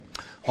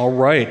All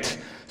right.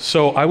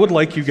 So I would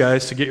like you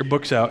guys to get your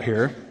books out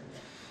here.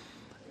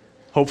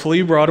 Hopefully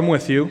you brought them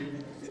with you.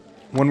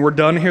 When we're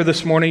done here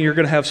this morning, you're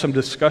going to have some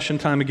discussion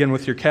time again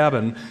with your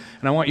cabin.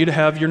 And I want you to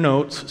have your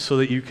notes so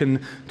that you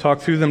can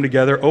talk through them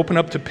together. Open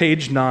up to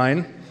page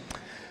 9,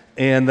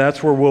 and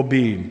that's where we'll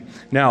be.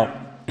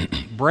 Now,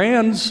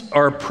 brands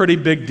are a pretty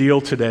big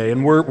deal today,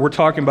 and we're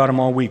talking about them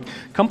all week.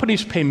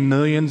 Companies pay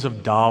millions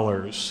of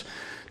dollars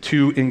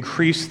to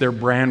increase their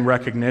brand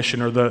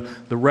recognition or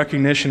the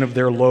recognition of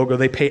their logo.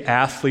 They pay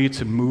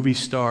athletes and movie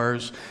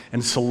stars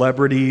and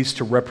celebrities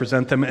to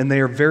represent them, and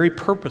they are very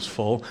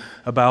purposeful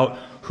about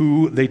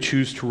who they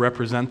choose to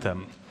represent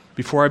them.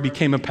 Before I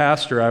became a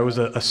pastor, I was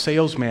a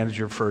sales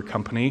manager for a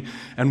company,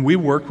 and we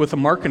worked with a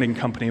marketing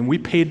company, and we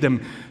paid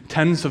them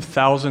tens of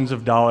thousands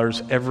of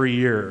dollars every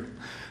year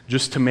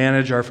just to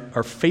manage our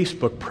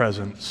Facebook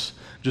presence,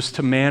 just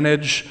to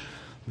manage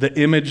the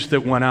image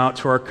that went out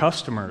to our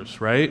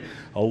customers, right?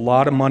 A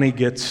lot of money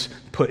gets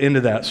put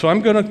into that. So I'm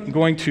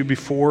going to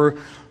before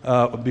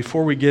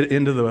we get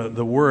into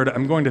the word,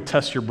 I'm going to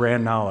test your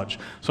brand knowledge.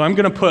 So I'm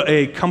going to put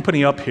a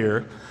company up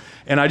here,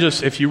 and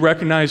if you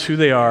recognize who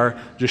they are,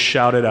 just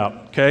shout it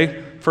out,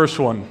 okay? First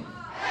one.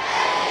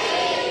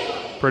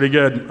 Pretty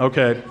good.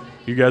 Okay,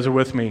 you guys are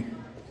with me.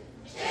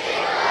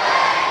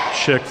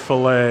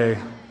 Chick-fil-A.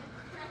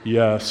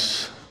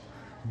 Yes.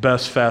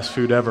 Best fast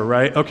food ever,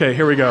 right? Okay,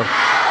 here we go.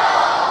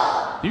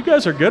 You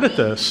guys are good at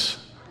this.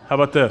 How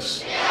about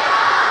this?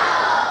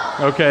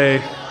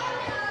 Okay,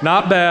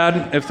 not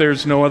bad if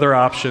there's no other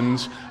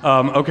options.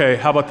 Okay,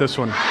 how about this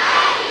one?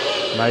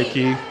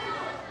 Nike.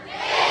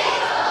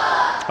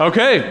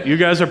 Okay, you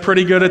guys are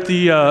pretty good at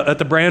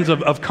the brands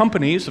of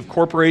companies, of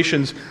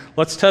corporations.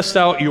 Let's test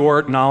out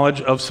your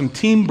knowledge of some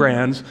team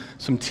brands,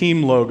 some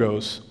team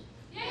logos.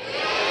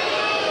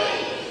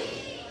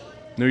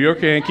 New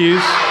York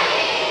Yankees.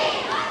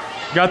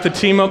 Got the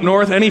team up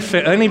north. Any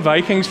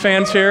Vikings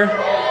fans here?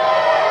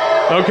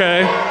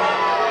 Okay.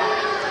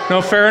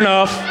 No, fair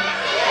enough.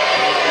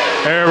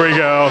 There we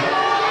go.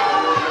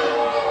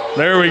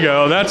 There we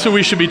go. That's who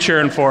we should be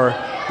cheering for.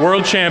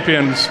 World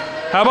champions.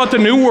 How about the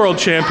new world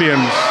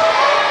champions?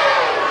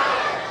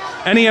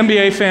 Any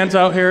NBA fans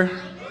out here?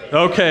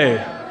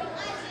 Okay.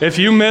 If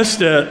you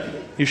missed it,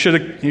 you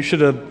should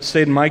have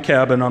stayed in my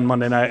cabin on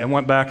Monday night and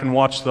went back and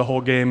watched the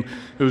whole game.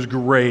 It was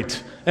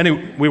great.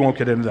 Anyway, we won't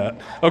get into that.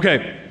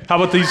 Okay. How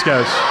about these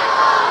guys?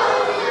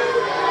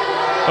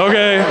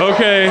 Okay,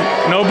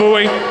 no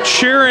booing.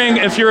 Cheering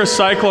if you're a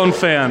Cyclone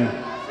fan.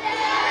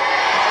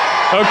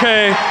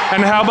 Okay,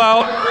 and how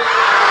about,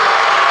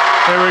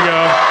 there we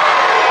go.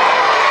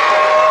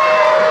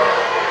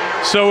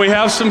 So we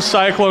have some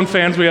Cyclone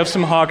fans, we have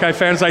some Hawkeye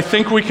fans. I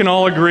think we can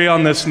all agree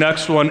on this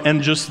next one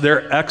and just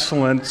their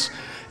excellence.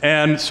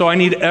 And so I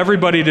need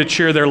everybody to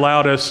cheer their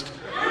loudest.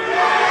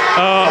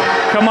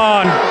 Come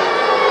on.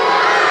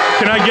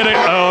 Can I get it?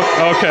 Oh,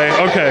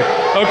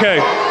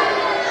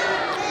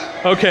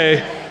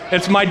 okay.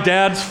 It's my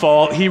dad's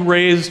fault. He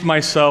raised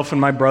myself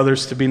and my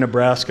brothers to be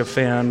Nebraska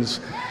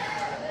fans.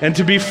 And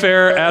to be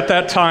fair, at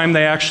that time,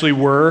 they actually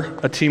were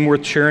a team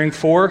worth cheering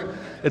for.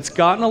 It's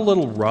gotten a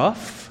little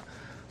rough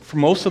for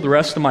most of the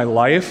rest of my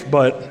life,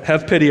 but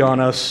have pity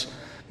on us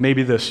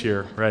maybe this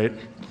year, right?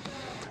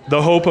 The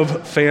hope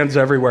of fans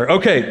everywhere.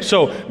 Okay,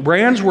 so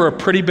brands were a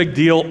pretty big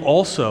deal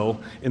also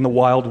in the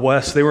Wild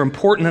West. They were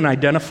important in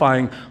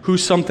identifying who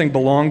something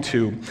belonged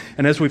to.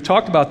 And as we've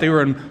talked about, they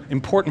were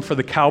important for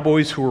the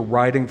cowboys who were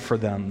riding for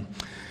them.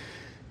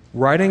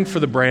 Riding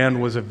for the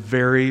brand was a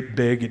very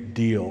big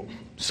deal.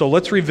 So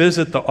let's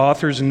revisit the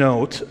author's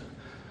note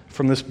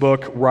from this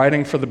book,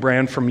 Riding for the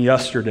Brand, from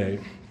yesterday.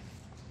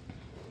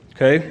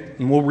 Okay,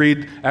 and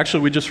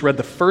we just read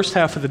the first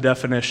half of the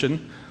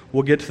definition.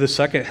 We'll get to the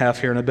second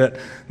half here in a bit.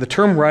 The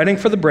term riding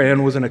for the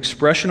brand was an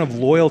expression of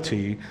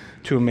loyalty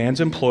to a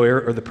man's employer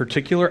or the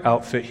particular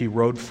outfit he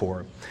rode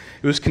for.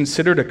 It was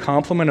considered a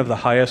compliment of the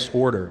highest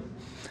order.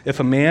 If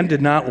a man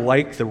did not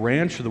like the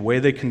ranch or the way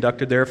they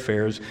conducted their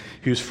affairs,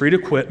 he was free to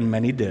quit, and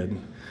many did.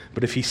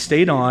 But if he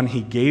stayed on, he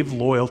gave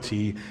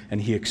loyalty,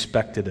 and he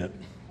expected it.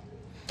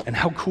 And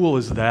how cool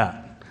is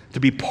that,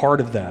 to be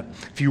part of that?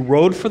 If you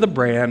rode for the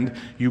brand,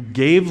 you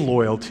gave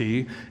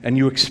loyalty, and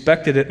you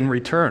expected it in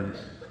return.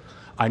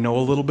 I know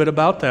a little bit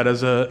about that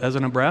as a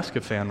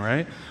Nebraska fan,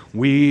 right?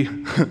 We,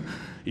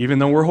 even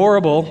though we're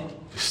horrible,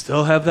 we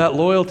still have that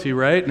loyalty,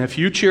 right? And if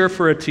you cheer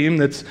for a team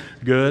that's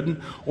good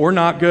or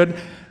not good,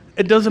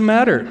 it doesn't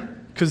matter,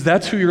 because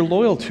that's who you're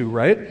loyal to,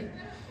 right?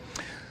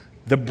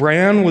 The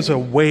brand was a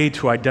way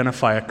to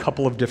identify a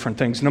couple of different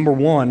things. Number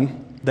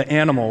one, the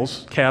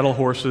animals, cattle,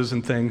 horses,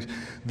 and things,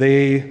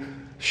 they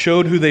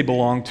showed who they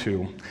belonged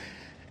to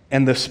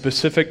and the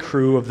specific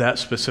crew of that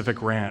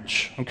specific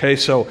ranch. Okay,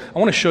 so I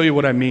want to show you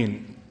what I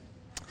mean.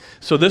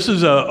 So this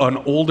is an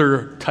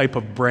older type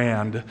of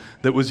brand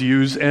that was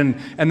used, and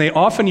they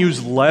often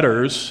use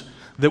letters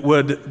that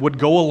would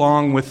go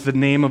along with the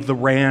name of the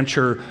ranch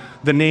or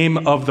the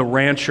name of the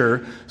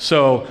rancher.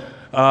 So,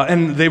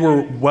 and they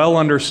were well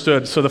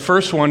understood. So the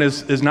first one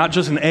is not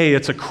just an A,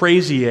 it's a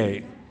crazy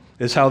A.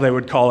 is how they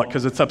would call it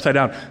because it's upside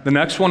down. The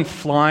next one,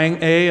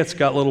 flying A, it's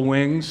got little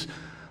wings.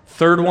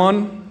 Third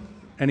one,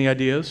 any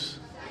ideas?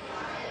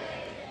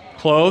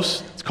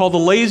 Close. It's called the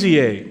lazy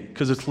A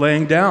because it's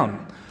laying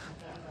down.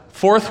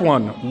 Fourth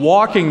one,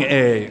 walking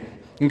A.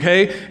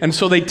 Okay? And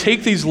so they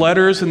take these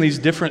letters and these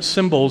different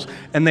symbols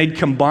and they'd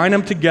combine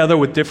them together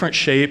with different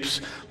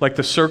shapes like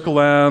the circle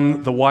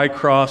M, the Y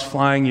cross,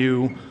 flying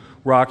U,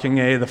 rocking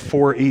A, the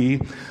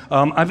 4E.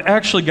 I've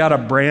actually got a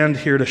brand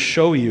here to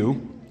show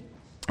you.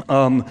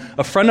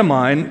 A friend of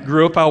mine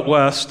grew up out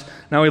west.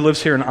 Now he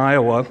lives here in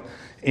Iowa.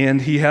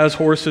 And he has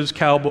horses,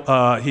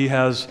 he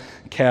has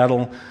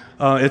cattle.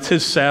 It's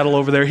his saddle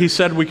over there. He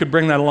said we could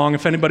bring that along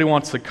if anybody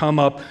wants to come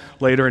up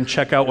later and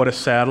check out what a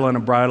saddle and a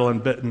bridle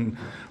and bit and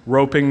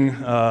roping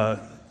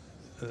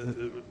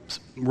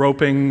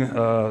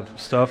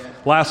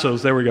stuff,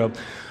 lassos, there we go,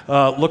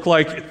 look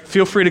like.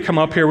 Feel free to come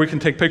up here. We can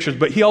take pictures.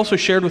 But he also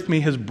shared with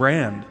me his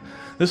brand.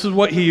 This is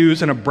what he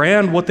used. And a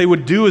brand, what they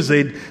would do is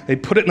they'd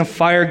put it in the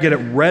fire, get it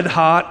red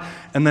hot,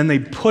 and then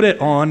they'd put it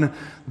on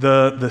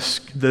the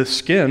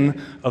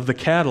skin of the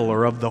cattle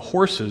or of the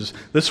horses.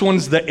 This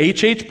one's the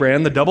HH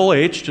brand, the double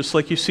H, just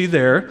like you see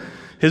there.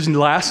 His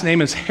last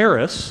name is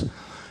Harris,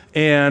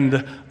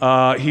 and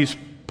he's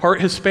part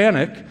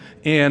Hispanic,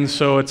 and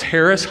so it's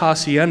Harris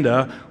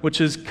Hacienda, which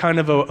is kind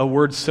of a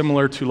word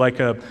similar to like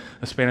a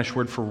Spanish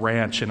word for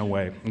ranch in a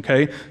way,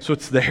 okay? So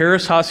it's the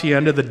Harris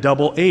Hacienda, the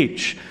double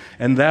H,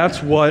 and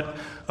that's what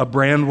a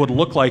brand would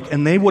look like,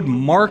 and they would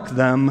mark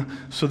them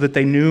so that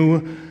they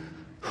knew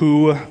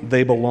who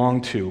they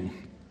belonged to.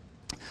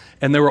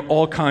 And there were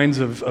all kinds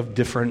of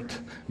different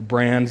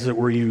brands that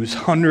were used,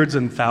 hundreds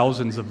and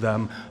thousands of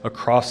them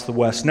across the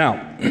West.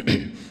 Now,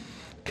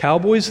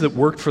 cowboys that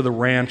worked for the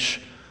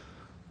ranch,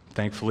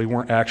 thankfully,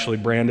 weren't actually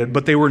branded,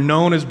 but they were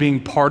known as being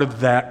part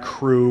of that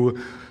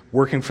crew,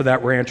 working for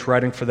that ranch,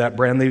 riding for that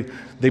brand.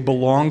 They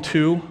belonged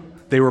to,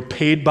 they were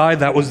paid by,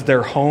 that was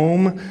their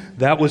home,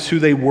 that was who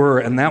they were,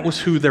 and that was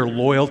who their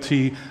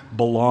loyalty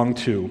belonged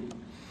to.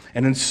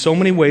 And in so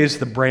many ways,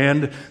 the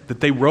brand that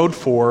they rode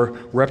for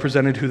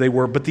represented who they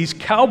were. But these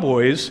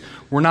cowboys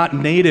were not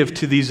native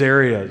to these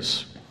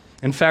areas.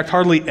 In fact,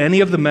 hardly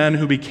any of the men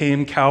who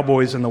became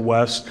cowboys in the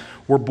West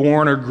were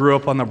born or grew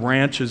up on the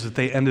ranches that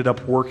they ended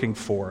up working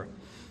for.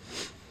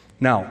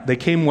 Now, they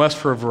came west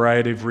for a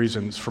variety of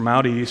reasons. From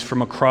out east,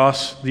 from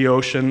across the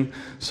ocean,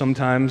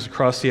 sometimes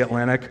across the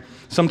Atlantic,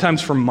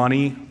 sometimes for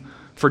money,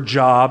 for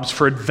jobs,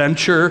 for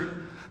adventure.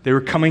 They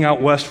were coming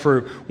out west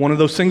for one of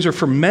those things, or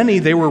for many,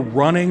 they were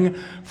running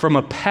from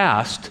a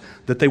past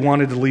that they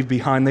wanted to leave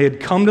behind. They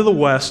had come to the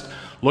West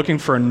looking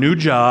for a new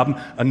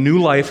job, a new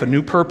life, a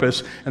new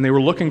purpose, and they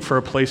were looking for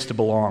a place to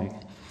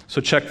belong.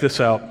 So check this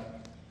out.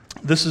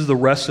 This is the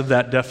rest of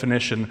that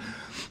definition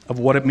of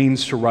what it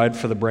means to ride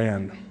for the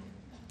brand.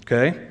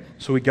 Okay?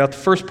 So we got the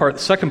first part. The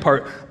second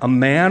part, a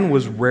man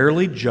was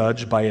rarely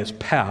judged by his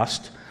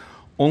past,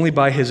 only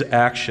by his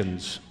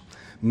actions.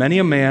 Many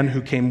a man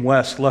who came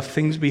west left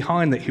things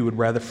behind that he would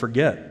rather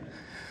forget.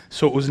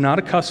 So it was not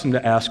accustomed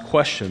to ask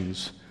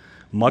questions.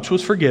 Much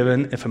was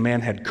forgiven if a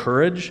man had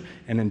courage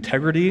and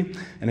integrity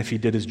and if he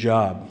did his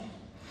job.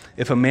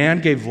 If a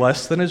man gave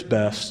less than his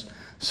best,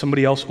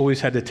 somebody else always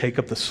had to take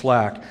up the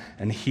slack,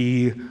 and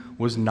he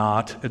was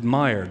not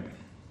admired.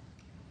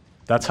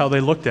 That's how they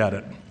looked at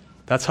it.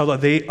 That's how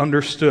they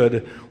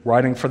understood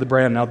riding for the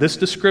brand. Now, this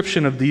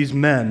description of these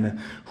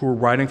men who were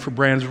riding for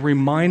brands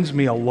reminds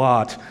me a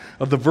lot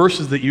of the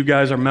verses that you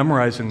guys are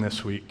memorizing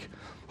this week.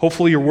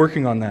 Hopefully you're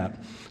working on that.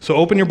 So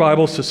open your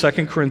Bibles to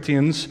 2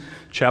 Corinthians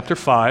chapter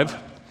 5,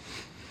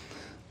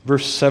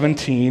 verse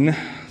 17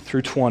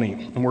 through 20,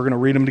 and we're going to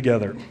read them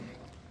together.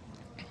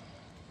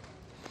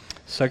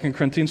 2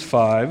 Corinthians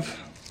 5,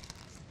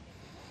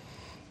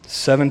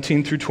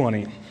 17 through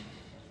 20.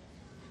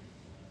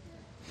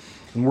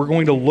 And we're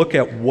going to look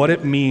at what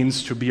it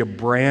means to be a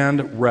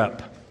brand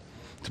rep,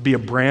 to be a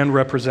brand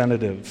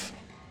representative.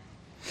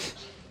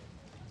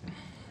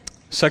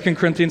 2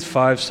 Corinthians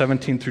 5,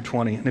 17 through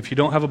 20. And if you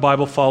don't have a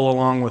Bible, follow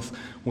along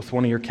with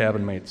one of your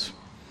cabin mates.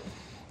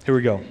 Here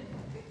we go.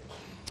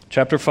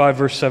 Chapter 5,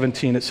 verse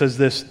 17. It says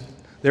this,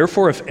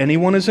 "Therefore, if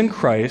anyone is in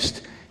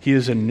Christ, he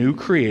is a new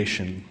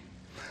creation.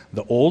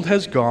 The old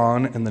has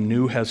gone and the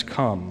new has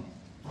come."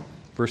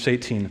 Verse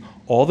 18.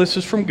 "All this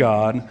is from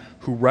God,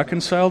 who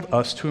reconciled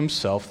us to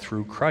himself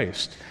through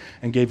Christ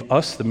and gave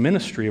us the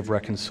ministry of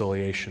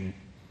reconciliation.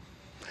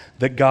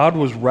 That God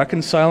was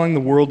reconciling the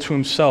world to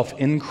himself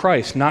in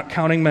Christ, not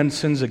counting men's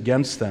sins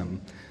against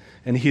them.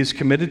 And he has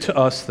committed to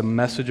us the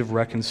message of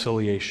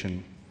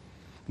reconciliation.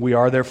 We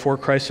are therefore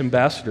Christ's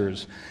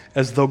ambassadors,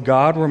 as though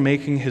God were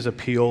making his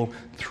appeal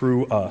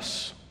through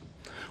us.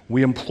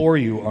 We implore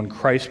you on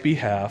Christ's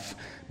behalf,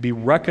 be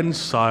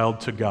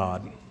reconciled to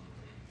God."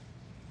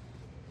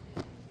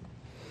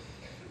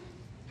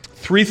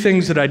 Three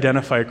things that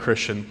identify a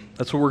Christian.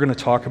 That's what we're going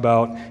to talk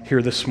about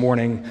here this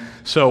morning.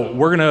 So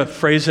we're going to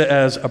phrase it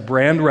as a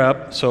brand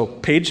rep. So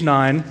page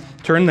 9,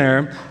 turn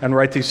there and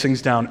write these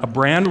things down. A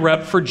brand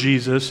rep for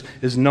Jesus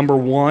is, number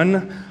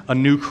one, a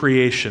new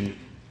creation.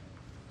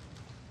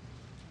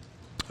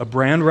 A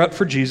brand rep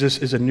for Jesus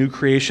is a new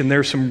creation.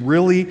 There are some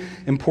really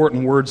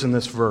important words in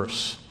this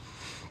verse.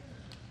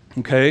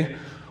 Okay?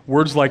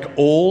 Words like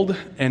old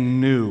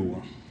and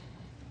new.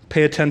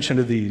 Pay attention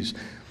to these.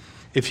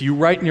 If you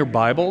write in your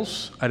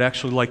Bibles, I'd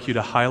actually like you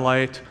to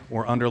highlight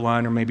or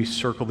underline or maybe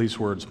circle these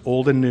words,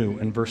 old and new,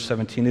 in verse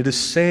 17. It is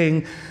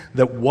saying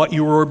that what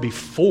you were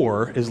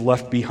before is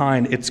left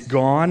behind. It's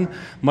gone,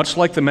 much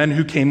like the men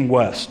who came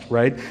west,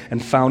 right,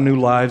 and found new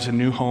lives and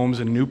new homes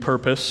and new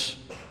purpose.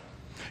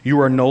 You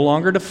are no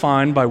longer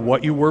defined by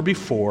what you were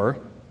before.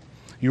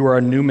 You are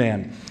a new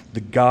man.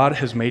 The God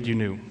has made you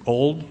new.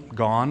 Old,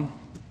 gone.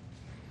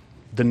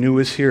 The new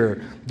is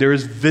here. There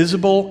is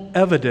visible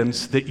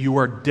evidence that you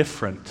are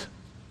different.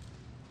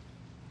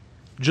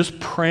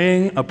 Just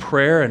praying a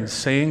prayer and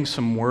saying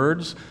some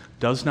words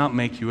does not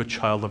make you a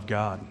child of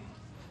God.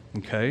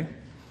 Okay?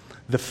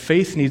 The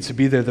faith needs to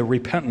be there, the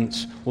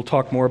repentance. We'll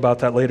talk more about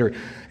that later.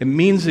 It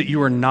means that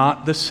you are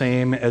not the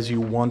same as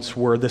you once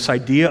were. This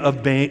idea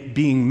of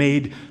being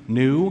made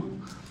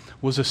new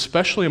was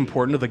especially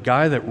important to the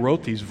guy that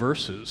wrote these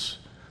verses,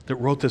 that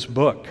wrote this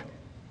book.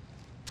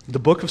 The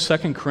book of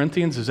 2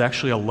 Corinthians is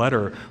actually a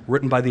letter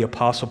written by the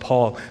Apostle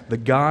Paul, the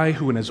guy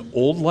who in his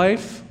old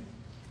life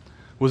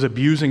was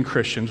abusing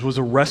Christians, was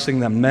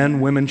arresting them,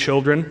 men, women,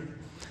 children.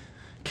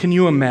 Can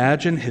you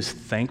imagine his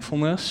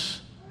thankfulness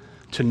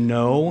to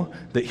know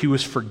that he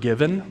was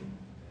forgiven?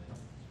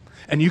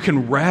 And you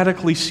can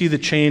radically see the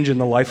change in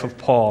the life of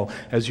Paul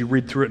as you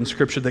read through it in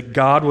Scripture, that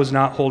God was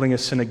not holding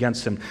his sin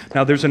against him.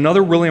 Now, there's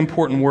another really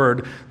important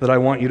word that I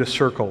want you to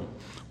circle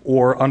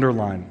or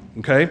underline,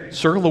 okay?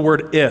 Circle the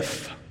word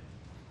if.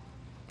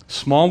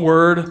 Small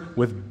word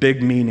with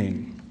big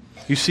meaning.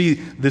 You see,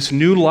 this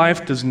new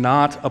life does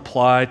not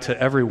apply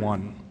to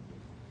everyone.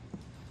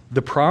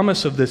 The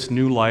promise of this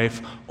new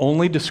life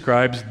only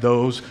describes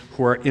those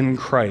who are in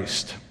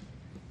Christ.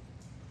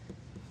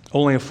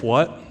 Only if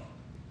what?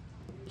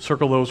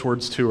 Circle those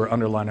words too or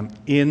underline them.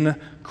 In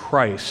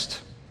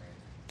Christ.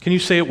 Can you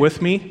say it with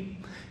me?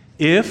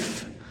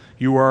 If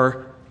you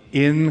are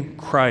in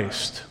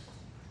Christ.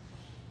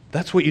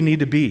 That's what you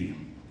need to be.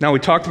 Now, we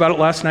talked about it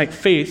last night,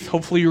 faith.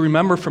 Hopefully you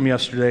remember from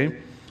yesterday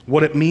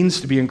what it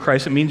means to be in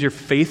Christ. It means your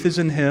faith is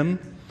in Him.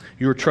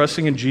 You are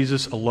trusting in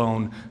Jesus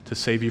alone to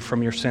save you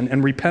from your sin.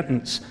 And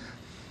repentance.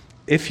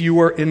 If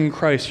you are in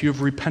Christ, you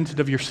have repented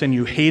of your sin.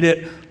 You hate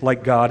it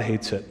like God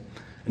hates it.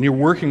 And you're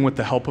working with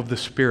the help of the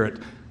Spirit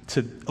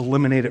to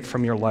eliminate it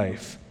from your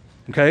life.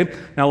 Okay?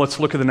 Now let's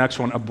look at the next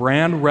one. A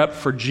brand rep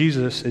for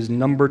Jesus is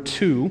number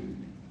 2,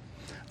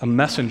 a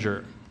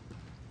messenger.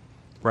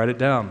 Write it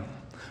down.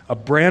 A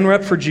brand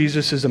rep for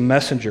Jesus is a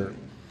messenger.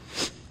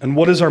 And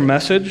what is our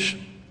message?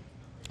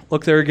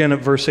 Look there again at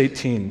verse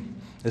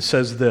 18. It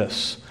says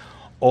this,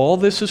 all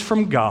this is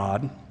from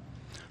God,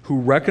 who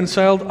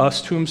reconciled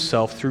us to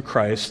himself through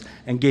Christ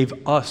and gave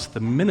us the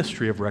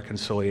ministry of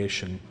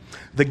reconciliation.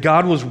 That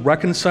God was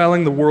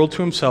reconciling the world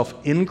to himself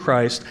in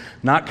Christ,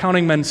 not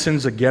counting men's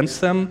sins against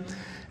them,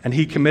 and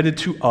he committed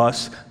to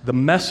us the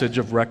message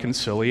of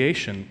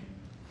reconciliation.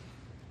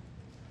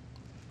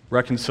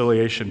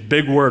 Reconciliation.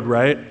 Big word,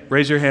 right?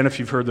 Raise your hand if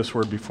you've heard this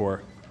word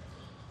before.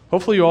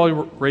 Hopefully you all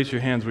raise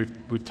your hands.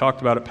 We've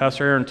talked about it.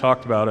 Pastor Aaron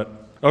talked about it.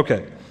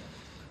 Okay.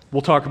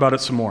 We'll talk about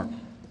it some more.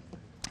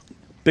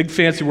 Big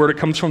fancy word. It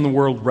comes from the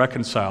word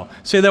reconcile.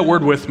 Say that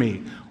word with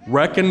me.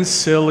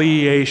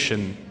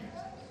 Reconciliation.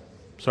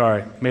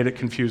 Sorry, made it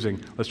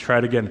confusing. Let's try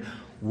it again.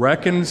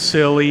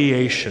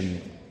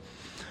 Reconciliation.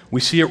 We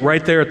see it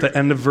right there at the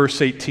end of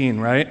verse 18,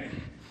 right?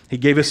 He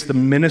gave us the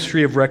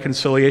ministry of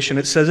reconciliation.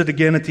 It says it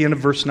again at the end of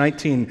verse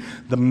 19,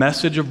 the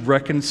message of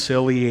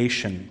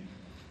reconciliation.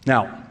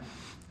 Now,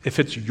 if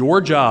it's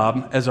your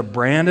job as a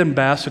brand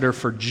ambassador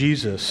for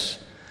Jesus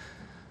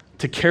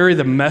to carry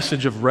the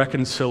message of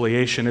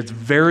reconciliation, it's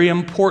very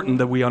important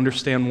that we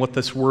understand what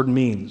this word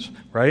means,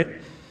 right?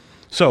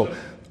 So,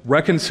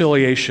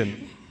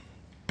 reconciliation,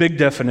 big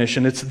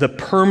definition, it's the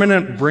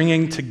permanent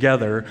bringing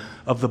together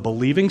of the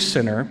believing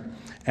sinner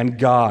and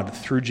God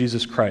through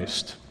Jesus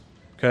Christ,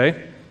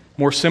 okay?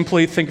 More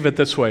simply, think of it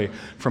this way,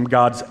 from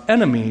God's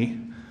enemy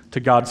to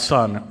God's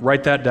son.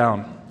 Write that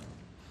down.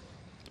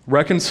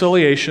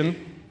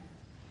 Reconciliation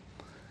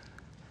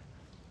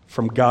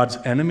from God's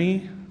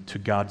enemy to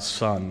God's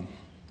son.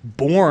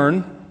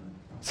 Born,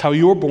 it's how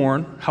you were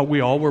born, how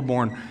we all were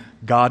born,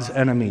 God's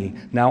enemy,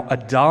 now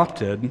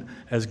adopted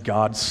as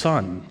God's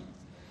son.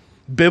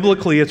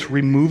 Biblically, it's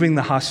removing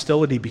the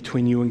hostility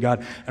between you and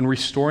God and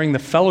restoring the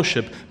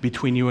fellowship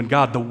between you and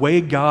God, the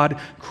way God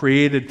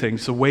created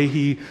things, the way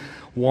He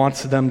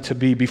wants them to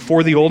be.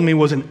 Before, the old me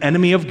was an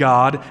enemy of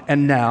God,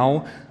 and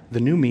now the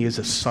new me is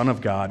a son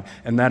of God,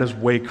 and that is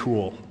way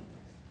cool.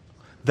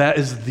 That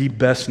is the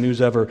best news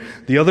ever.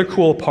 The other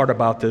cool part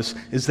about this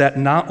is that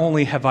not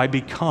only have I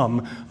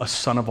become a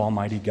son of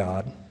Almighty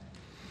God,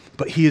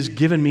 but He has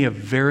given me a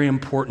very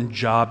important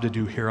job to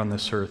do here on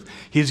this earth.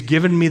 He has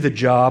given me the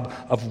job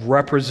of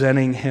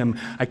representing Him.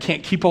 I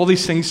can't keep all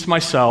these things to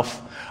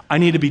myself. I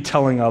need to be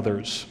telling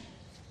others.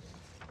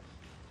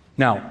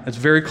 Now, it's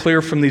very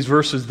clear from these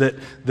verses that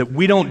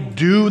we don't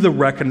do the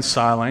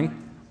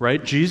reconciling,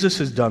 right? Jesus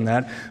has done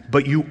that,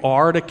 but you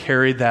are to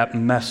carry that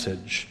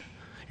message.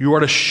 You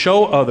are to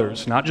show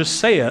others, not just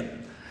say it,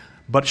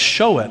 but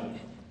show it,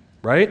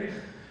 right?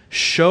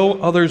 Show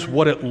others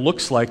what it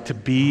looks like to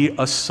be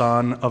a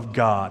son of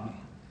God.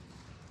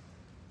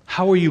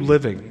 How are you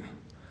living?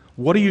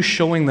 What are you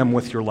showing them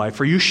with your life?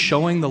 Are you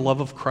showing the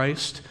love of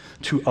Christ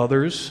to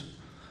others,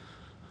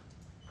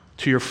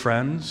 to your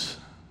friends,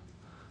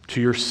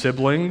 to your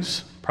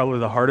siblings, probably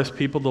the hardest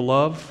people to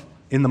love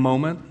in the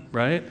moment,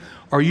 right?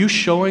 Are you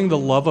showing the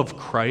love of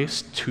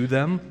Christ to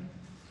them?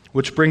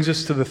 Which brings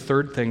us to the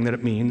third thing that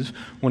it means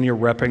when you're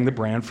repping the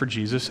brand for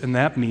Jesus, and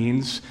that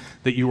means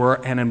that you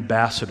are an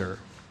ambassador.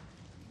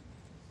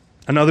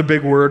 Another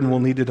big word, and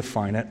we'll need to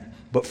define it,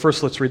 but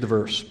first let's read the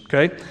verse,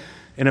 okay?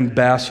 An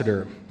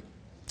ambassador.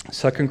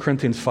 2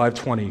 Corinthians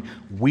 5:20.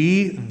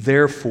 We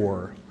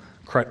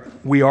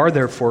are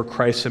therefore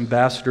Christ's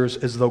ambassadors,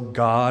 as though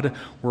God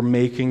were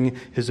making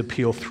his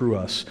appeal through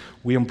us.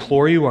 We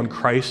implore you on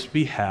Christ's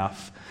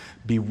behalf,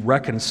 be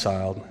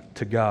reconciled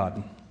to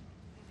God.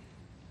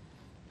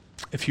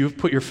 If you have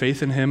put your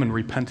faith in him and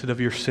repented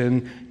of your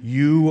sin,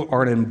 you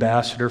are an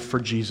ambassador for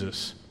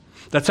Jesus.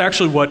 That's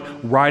actually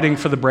what riding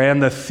for the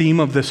brand, the theme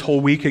of this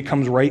whole week, it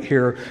comes right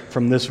here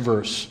from this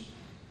verse.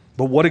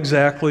 But what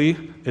exactly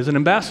is an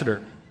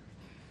ambassador?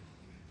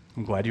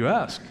 I'm glad you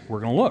asked.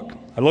 We're going to look.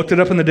 I looked it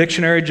up in the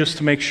dictionary just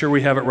to make sure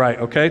we have it right,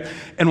 okay?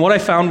 And what I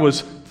found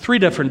was three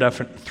different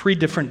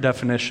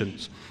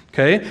definitions,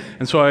 okay?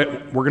 And so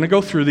we're going to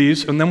go through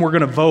these, and then we're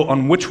going to vote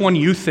on which one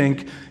you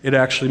think it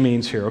actually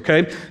means here,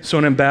 okay? So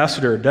an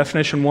ambassador,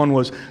 definition one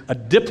was a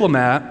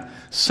diplomat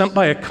sent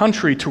by a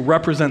country to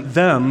represent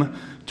them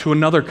to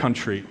another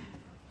country.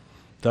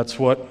 That's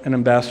what an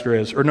ambassador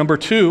is. Or number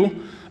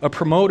two, a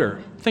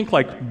promoter. Think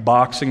like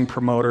boxing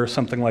promoter,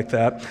 something like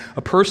that.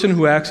 A person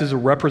who acts as a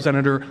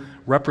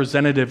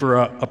representative or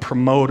a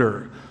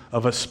promoter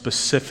of a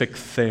specific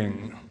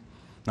thing.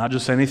 Not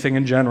just anything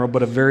in general,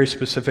 but a very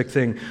specific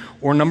thing.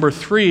 Or number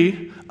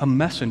three, a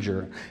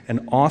messenger.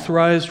 An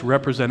authorized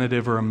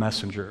representative or a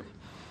messenger.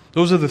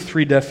 Those are the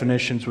three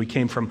definitions we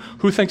came from.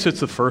 Who thinks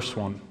it's the first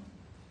one?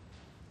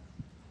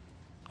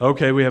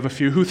 Okay, we have a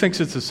few. Who thinks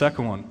it's the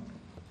second one?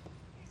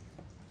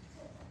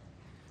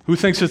 Who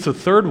thinks it's the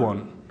third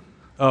one?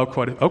 Oh,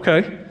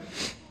 okay.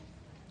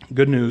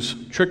 Good news.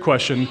 Trick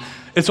question.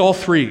 It's all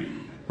three,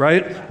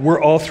 right? We're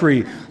all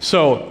three.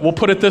 So we'll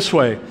put it this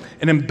way.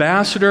 An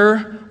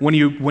ambassador, when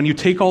you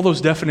take all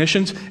those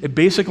definitions, it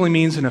basically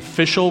means an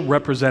official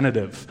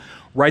representative.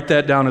 Write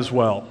that down as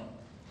well.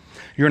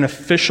 You're an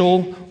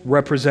official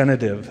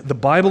representative. The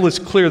Bible is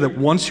clear that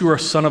once you are a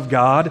son of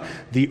God,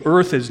 the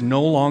earth is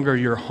no longer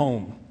your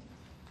home.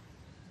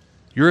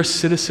 You're a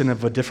citizen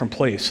of a different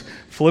place.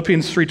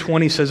 Philippians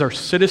 3:20 says our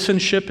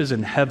citizenship is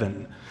in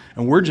heaven,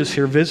 and we're just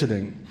here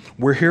visiting.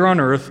 We're here on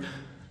earth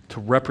to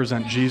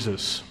represent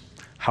Jesus.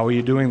 How are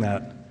you doing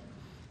that?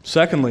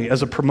 Secondly,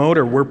 as a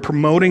promoter, we're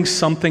promoting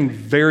something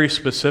very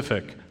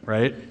specific,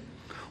 right?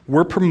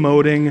 We're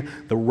promoting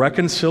the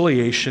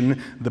reconciliation,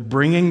 the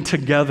bringing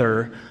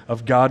together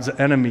of God's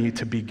enemy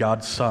to be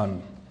God's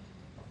son.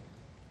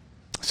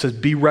 It says,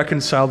 be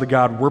reconciled to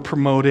God. We're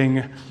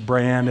promoting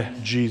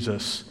brand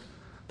Jesus.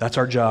 That's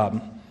our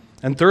job.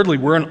 And thirdly,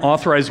 we're an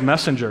authorized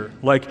messenger.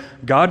 Like,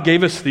 God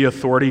gave us the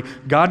authority.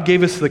 God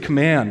gave us the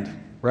command,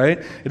 right?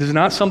 It is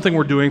not something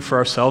we're doing for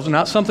ourselves,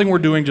 not something we're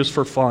doing just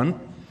for fun,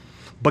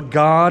 but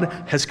God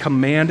has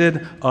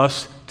commanded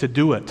us to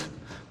do it,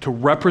 to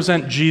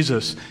represent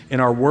Jesus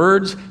in our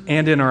words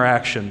and in our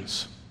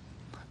actions.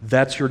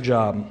 That's your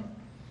job.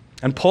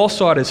 And Paul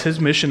saw it as his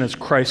mission as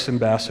Christ's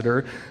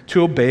ambassador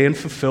to obey and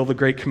fulfill the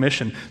Great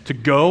Commission, to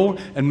go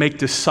and make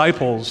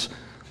disciples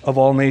of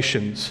all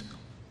nations.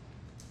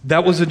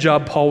 That was the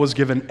job Paul was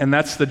given, and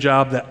that's the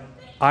job that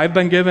I've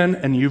been given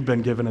and you've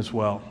been given as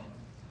well,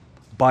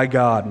 by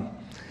God,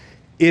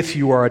 if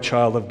you are a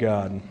child of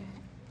God.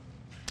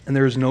 And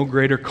there is no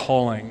greater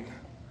calling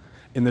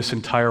in this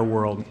entire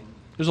world.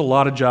 There's a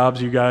lot of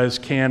jobs you guys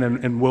can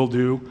and will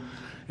do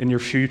in your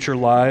future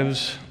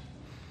lives.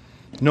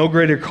 No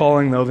greater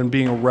calling, though, than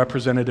being a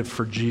representative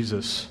for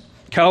Jesus.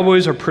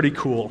 Cowboys are pretty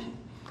cool.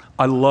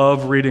 I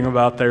love reading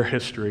about their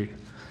history.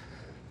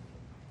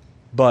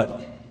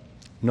 But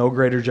no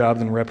greater job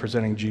than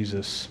representing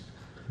Jesus.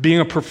 Being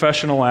a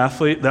professional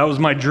athlete, that was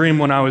my dream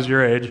when I was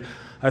your age.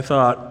 I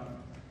thought,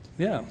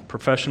 yeah,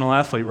 professional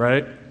athlete,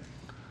 right?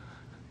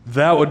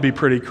 That would be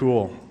pretty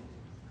cool.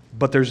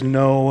 But there's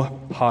no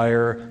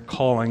higher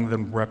calling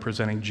than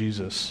representing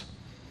Jesus.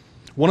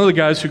 One of the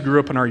guys who grew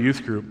up in our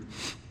youth group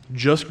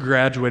just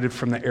graduated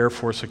from the Air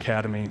Force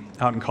Academy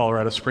out in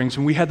Colorado Springs,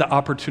 and we had the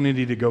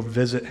opportunity to go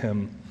visit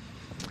him.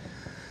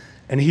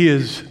 And he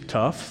is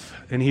tough.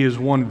 And he is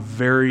one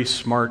very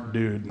smart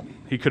dude.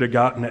 He could have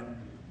gotten it.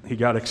 He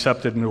got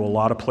accepted into a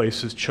lot of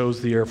places,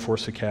 chose the Air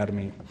Force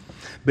Academy.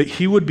 But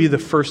he would be the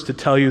first to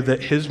tell you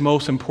that his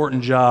most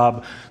important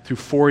job through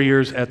 4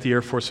 years at the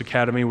Air Force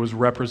Academy was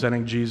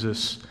representing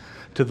Jesus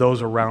to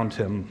those around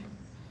him.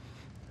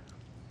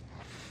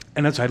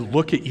 And as I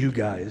look at you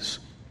guys,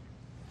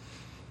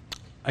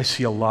 I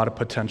see a lot of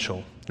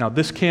potential. Now,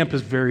 this camp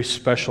is very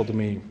special to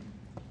me.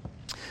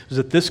 It was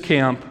at this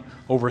camp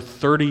over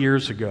 30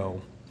 years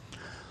ago,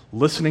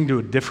 listening to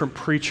a different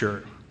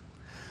preacher,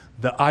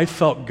 that I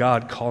felt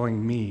God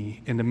calling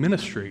me into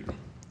ministry,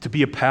 to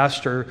be a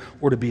pastor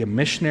or to be a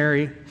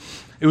missionary.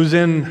 It was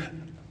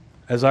in,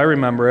 as I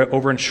remember it,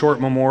 over in Short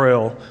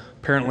Memorial.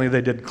 Apparently they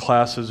did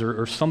classes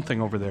or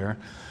something over there.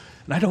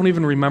 And I don't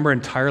even remember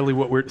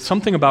entirely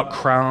something about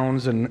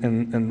crowns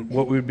and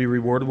what we would be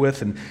rewarded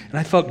with. And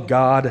I felt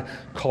God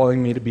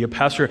calling me to be a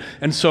pastor.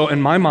 And so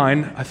in my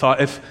mind, I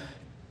thought,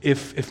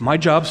 if my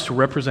job's to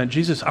represent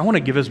Jesus, I want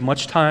to give as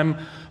much time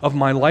of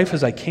my life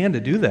as I can to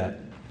do that.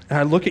 And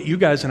I look at you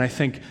guys and I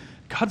think,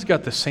 God's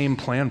got the same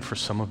plan for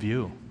some of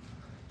you.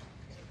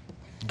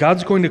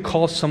 God's going to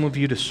call some of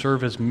you to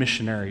serve as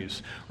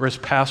missionaries or as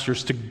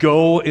pastors, to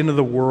go into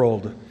the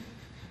world.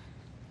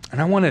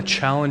 And I want to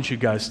challenge you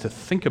guys to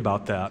think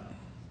about that.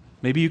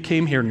 Maybe you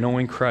came here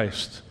knowing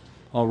Christ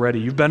already.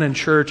 You've been in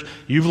church.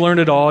 You've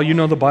learned it all. You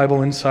know the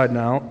Bible inside and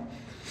out.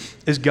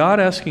 Is God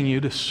asking you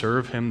to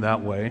serve Him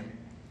that way?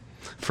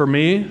 For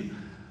me,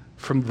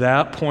 from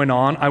that point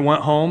on, I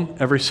went home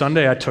every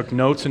Sunday. I took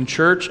notes in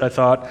church. I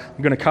thought,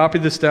 I'm going to copy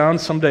this down.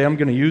 Someday I'm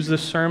going to use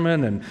this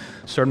sermon, and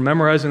started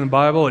memorizing the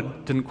Bible.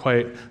 It didn't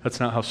quite, that's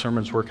not how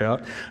sermons work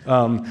out.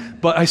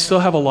 But I still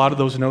have a lot of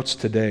those notes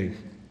today.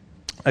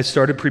 I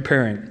started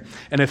preparing.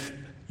 And if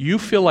you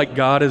feel like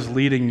God is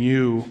leading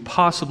you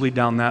possibly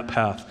down that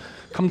path,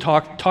 come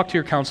talk to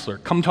your counselor.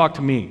 Come talk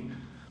to me,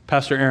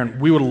 Pastor Aaron.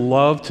 We would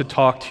love to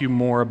talk to you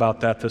more about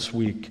that this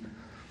week.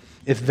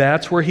 If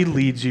that's where He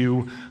leads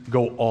you,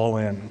 go all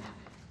in.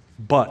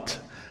 But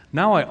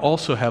now I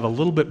also have a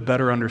little bit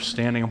better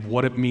understanding of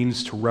what it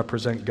means to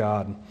represent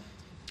God,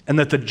 and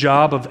that the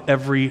job of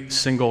every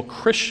single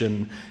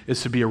Christian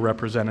is to be a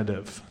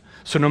representative.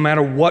 So no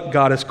matter what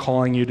God is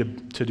calling you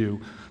to do,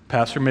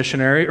 pastor,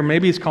 missionary, or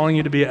maybe He's calling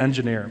you to be an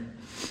engineer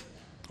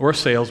or a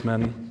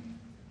salesman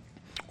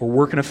or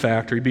work in a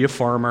factory, be a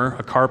farmer,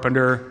 a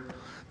carpenter,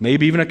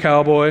 maybe even a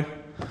cowboy,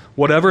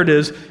 whatever it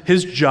is,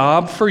 His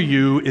job for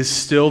you is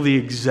still the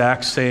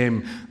exact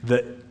same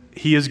that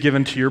He has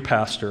given to your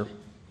pastor,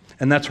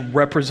 and that's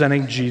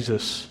representing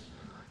Jesus.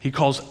 He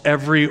calls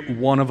every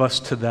one of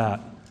us to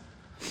that.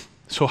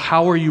 So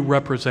how are you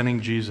representing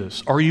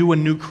Jesus? Are you a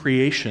new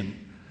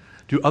creation?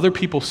 Do other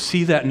people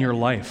see that in your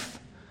life?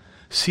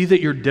 See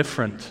that you're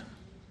different?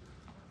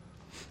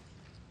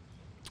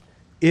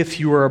 If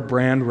you are a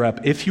brand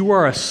rep, if you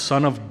are a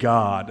son of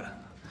God,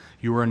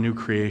 you are a new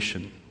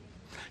creation.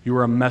 You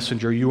are a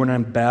messenger. You are an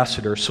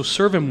ambassador. So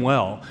serve Him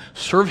well.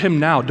 Serve Him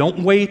now. Don't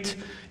wait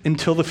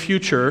until the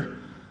future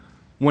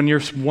when you're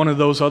one of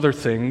those other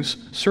things.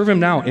 Serve Him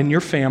now in your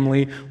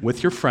family,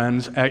 with your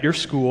friends, at your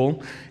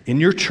school, in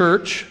your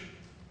church,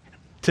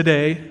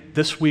 today,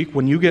 this week,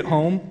 when you get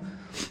home,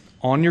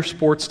 on your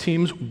sports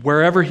teams,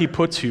 wherever He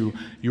puts you,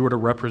 you are to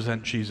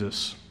represent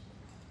Jesus.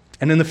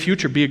 And in the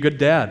future, be a good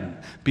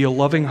dad, be a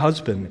loving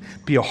husband,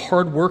 be a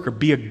hard worker,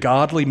 be a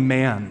godly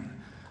man,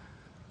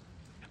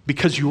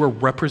 because you are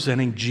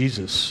representing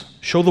Jesus.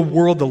 Show the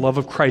world the love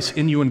of Christ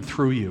in you and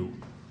through you.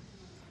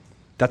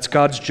 That's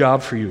God's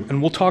job for you.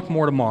 And we'll talk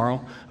more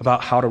tomorrow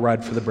about how to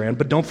ride for the brand,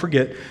 but don't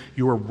forget,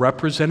 you are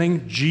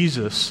representing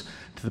Jesus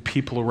to the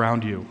people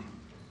around you,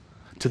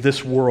 to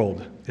this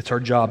world. It's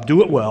our job.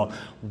 Do it well.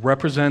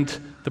 Represent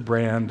the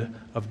brand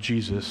of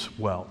Jesus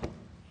well.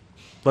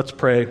 Let's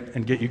pray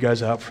and get you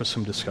guys out for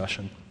some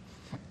discussion.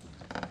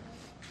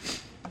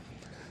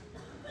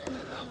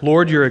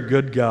 Lord, you're a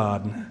good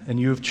God, and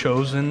you have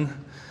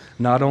chosen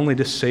not only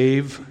to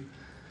save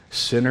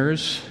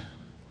sinners,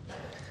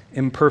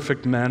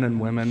 imperfect men and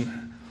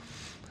women,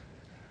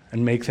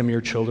 and make them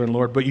your children,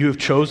 Lord, but you have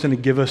chosen to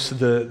give us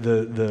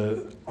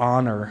the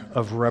honor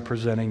of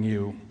representing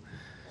you.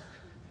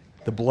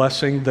 The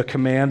blessing, the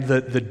command,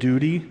 the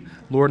duty.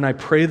 Lord, and I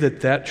pray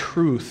that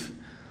truth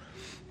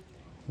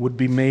would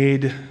be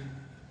made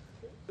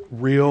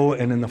real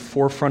and in the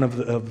forefront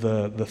of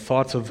the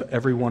thoughts of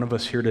every one of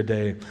us here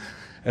today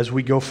as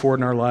we go forward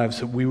in our lives,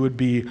 that we would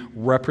be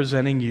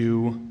representing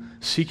you,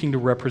 seeking to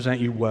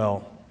represent you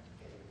well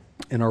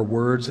in our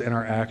words and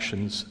our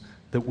actions,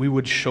 that we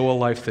would show a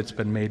life that's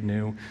been made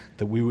new,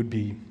 that we would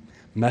be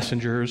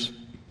messengers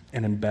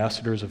and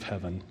ambassadors of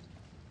heaven.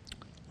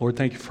 Lord,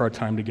 thank you for our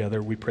time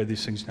together. We pray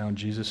these things now in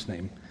Jesus'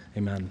 name.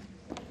 Amen.